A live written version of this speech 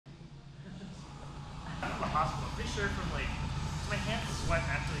hospital. I'm pretty sure from like my hands sweat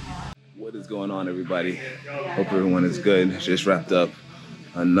actually. What is going on, everybody? Hope everyone is good. Just wrapped up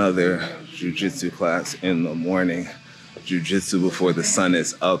another jiu-jitsu class in the morning. Jiu-jitsu before the sun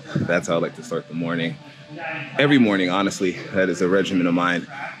is up. That's how I like to start the morning. Every morning, honestly, that is a regimen of mine.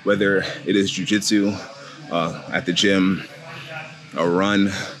 Whether it is jiu-jitsu, at the gym, a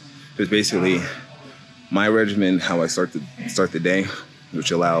run, it's basically my regimen, how I start the day,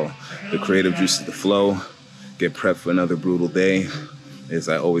 which allow the creative juices to flow, get prepped for another brutal day, is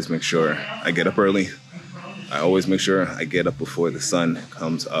I always make sure I get up early. I always make sure I get up before the sun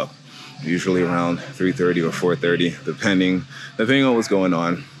comes up, usually around 3:30 or 4:30, depending on what's going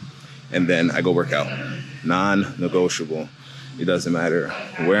on. And then I go work out. Non-negotiable. It doesn't matter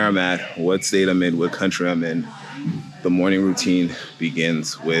where I'm at, what state I'm in, what country I'm in. The morning routine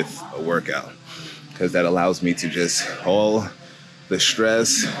begins with a workout, because that allows me to just all the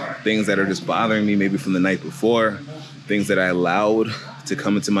stress, things that are just bothering me maybe from the night before, things that I allowed to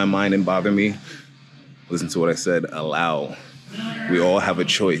come into my mind and bother me. Listen to what I said, allow. We all have a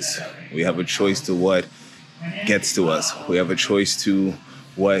choice. We have a choice to what gets to us. We have a choice to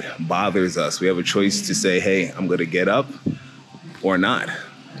what bothers us. We have a choice to say, hey, I'm gonna get up or not.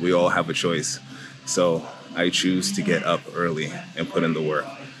 We all have a choice. So I choose to get up early and put in the work.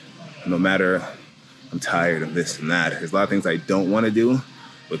 No matter I'm tired of this and that. There's a lot of things I don't want to do,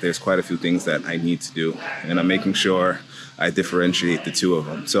 but there's quite a few things that I need to do. And I'm making sure I differentiate the two of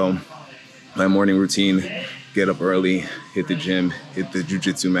them. So my morning routine, get up early, hit the gym, hit the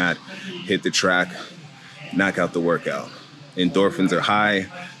jiu-jitsu mat, hit the track, knock out the workout. Endorphins are high,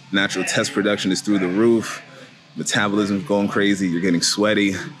 natural test production is through the roof, metabolism's going crazy, you're getting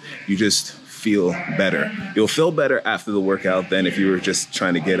sweaty, you just feel better. You'll feel better after the workout than if you were just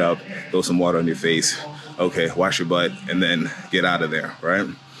trying to get up, throw some water on your face, okay, wash your butt, and then get out of there, right?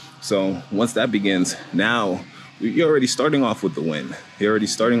 So once that begins, now you're already starting off with the win. You're already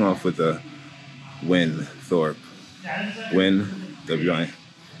starting off with the win, Thorpe. Win, W-I.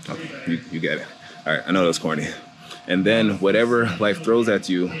 Okay, you get it. All right, I know that was corny. And then whatever life throws at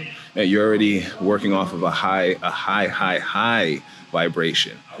you, you're already working off of a high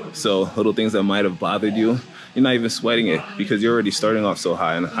vibration. So little things that might have bothered you, you're not even sweating it because you're already starting off so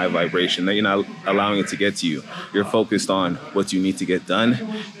high on a high vibration that you're not allowing it to get to you. You're focused on what you need to get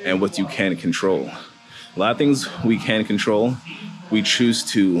done and what you can control. A lot of things we can control, we choose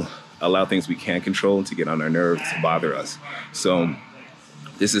to allow things we can't control to get on our nerves, to bother us. So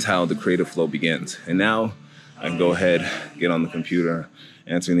this is how the creative flow begins. And now I can go ahead, get on the computer,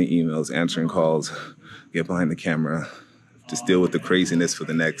 answering the emails, answering calls, get behind the camera, just deal with the craziness for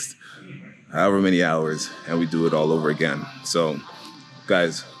the next however many hours, and we do it all over again. So,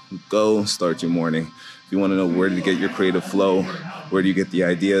 guys, go start your morning. If you want to know where to get your creative flow, where do you get the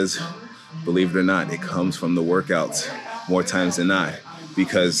ideas, believe it or not, it comes from the workouts more times than not.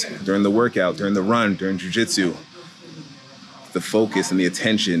 Because during the workout, during the run, during jiu-jitsu, the focus and the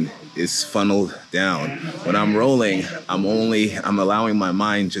attention is funneled down. When I'm rolling, I'm allowing my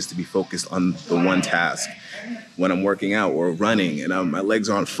mind just to be focused on the one task. When I'm working out or running and my legs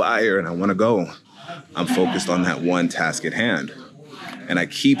are on fire and I want to go, I'm focused on that one task at hand. And I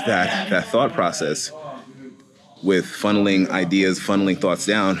keep that thought process with funneling ideas, funneling thoughts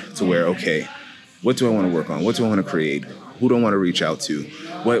down to where, okay, what do I want to work on? What do I want to create? Who do I want to reach out to?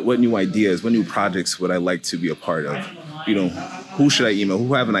 What new ideas, what new projects would I like to be a part of? You know, who should I email?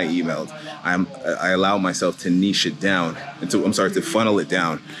 Who haven't I emailed? I allow myself to niche it down, to funnel it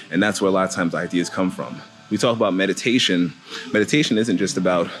down. And that's where a lot of times ideas come from. We talk about meditation. Meditation isn't just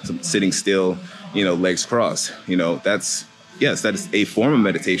about sitting still, legs crossed. That is a form of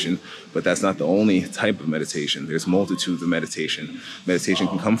meditation, but that's not the only type of meditation. There's multitudes of meditation. Meditation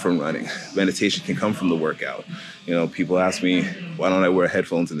can come from running. Meditation can come from the workout. People ask me, why don't I wear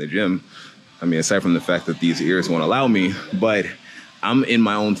headphones in the gym? I mean, aside from the fact that these ears won't allow me, but I'm in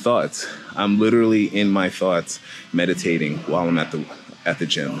my own thoughts. I'm literally in my thoughts, meditating while I'm at the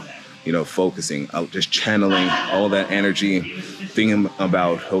gym, focusing, just channeling all that energy, thinking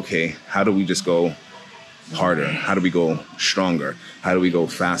about, okay, how do we just go harder? How do we go stronger? How do we go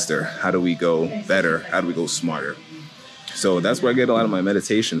faster? How do we go better? How do we go smarter? So that's where I get a lot of my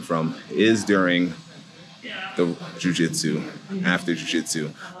meditation from, is during the jiu-jitsu, after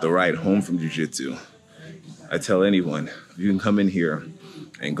jiu-jitsu, the ride home from jiu-jitsu. I tell anyone, you can come in here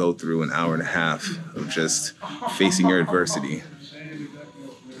and go through an hour and a half of just facing your adversity.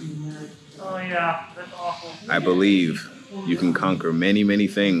 Oh yeah, that's awful. I believe you can conquer many, many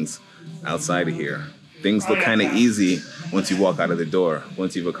things outside of here. Things look kind of easy once you walk out of the door,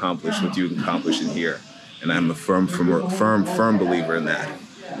 once you've accomplished what you accomplished in here. And I'm a firm believer in that.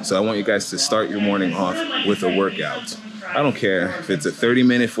 So I want you guys to start your morning off with a workout. I don't care if it's a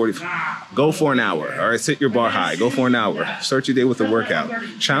 30-minute, 40, go for an hour. All right, set your bar high, go for an hour. Start your day with a workout.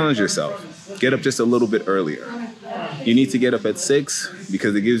 Challenge yourself. Get up just a little bit earlier. You need to get up at 6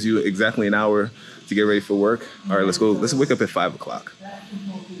 because it gives you exactly an hour to get ready for work. All right, let's go. Let's wake up at 5 o'clock.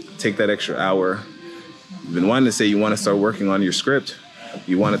 Take that extra hour. You've been wanting to say you want to start working on your script.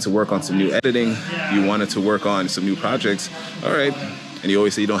 You wanted to work on some new editing. You wanted to work on some new projects. All right. And you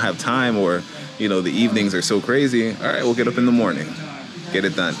always say you don't have time, or, you know, the evenings are so crazy. All right, we'll get up in the morning. Get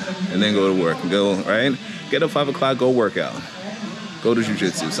it done. And then go to work. Go, all right? Get up 5 o'clock, go work out. Go to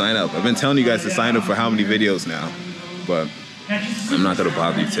jiu-jitsu, sign up. I've been telling you guys to sign up for how many videos now, but I'm not gonna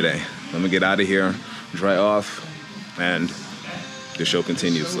bother you today. Let me get out of here, dry off, and the show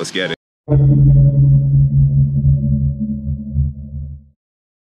continues. Let's get it.